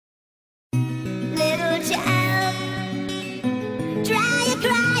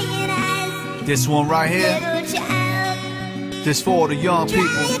This one right here, this for all the young people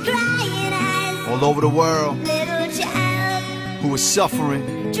all over the world who are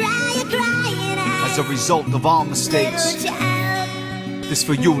suffering as a result of our mistakes. This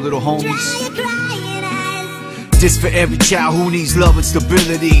for you, little homies. This for every child who needs love and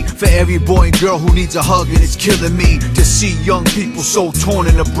stability, for every boy and girl who needs a hug and it's killing me to see young people so torn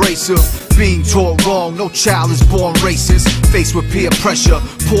and abrasive, being taught wrong. No child is born racist, faced with peer pressure,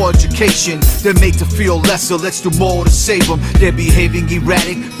 poor education. They're made to feel lesser, let's do more to save them. They're behaving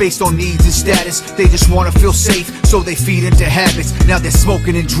erratic, based on needs and status. They just wanna feel safe, so they feed into habits. Now they're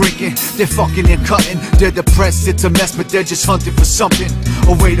smoking and drinking, they're fucking and cutting. They're depressed, it's a mess, but they're just hunting for something.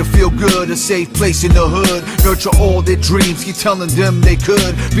 A way to feel good, a safe place in the hood. Nurture all their dreams, keep telling them they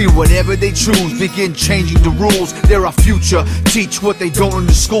could be whatever they choose. Begin changing the rules, they're our future. Teach what they don't in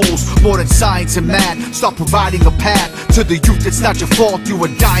the schools, more than science and math. Start providing a path to the youth. It's not your fault you are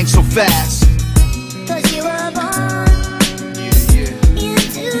dying so fast. 'Cause you were born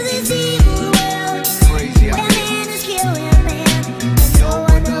into this evil world, Crazy where out here. man is killing man, and no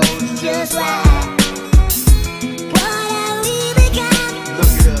one knows just why. What have we become?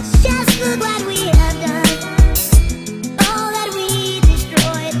 Look at us. Just look what we have done. All that we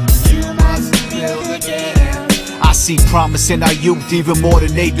destroyed, you must build again. I see promise in our youth even more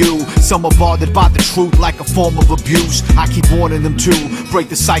than they do. Some are bothered by the truth like a form of abuse. I keep warning them to break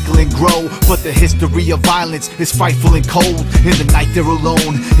the cycle and grow, but the history of violence is frightful and cold. In the night they're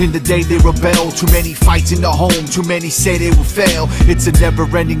alone, in the day they rebel. Too many fights in the home, too many say they will fail. It's a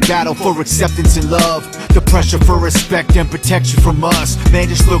never-ending battle for acceptance and love. The pressure for respect and protection from us. Man,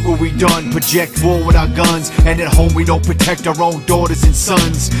 just look what we done. Project war with our guns, and at home we don't protect our own daughters and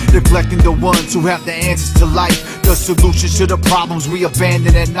sons. Neglecting the ones who have the answers to life, the solutions to the problems we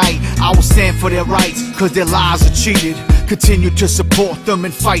abandon at night. I will stand for their rights, cause their lives are cheated. Continue to support them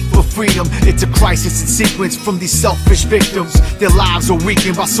and fight for freedom. It's a crisis in sequence from these selfish victims. Their lives are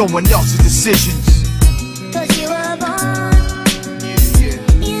weakened by someone else's decisions. 'Cause you were born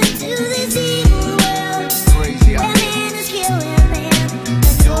into this evil world, Crazy where out here. man is killing man,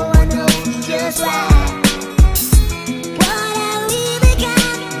 and no one knows just why. What have we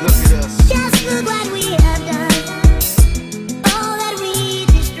become? Look at us. Just look what we have done. All that we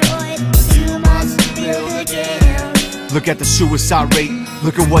destroyed, you must build again. Look at the suicide rate,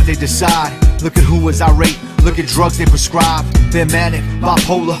 look at what they decide. Look at who is irate, look at drugs they prescribe. They're manic,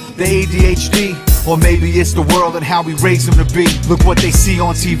 bipolar, they're ADHD. Or maybe it's the world and how we raise them to be. Look what they see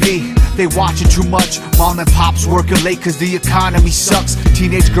on TV, they watching too much. Mom and pop's working late cause the economy sucks.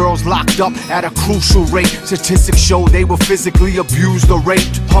 Teenage girls locked up at a crucial rate. Statistics show they were physically abused or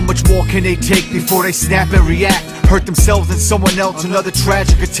raped. How much more can they take before they snap and react? Hurt themselves and someone else, another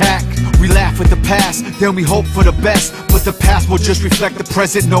tragic attack. We laugh at the past, then we hope for the best. But the past will just reflect the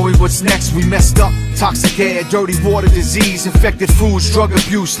present, knowing what's next. We messed up, toxic air, dirty water, disease, infected foods, drug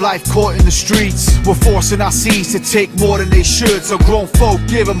abuse, life caught in the streets. We're forcing our seeds to take more than they should. So grown folk,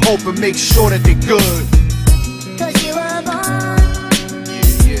 give them hope and make sure that they're good.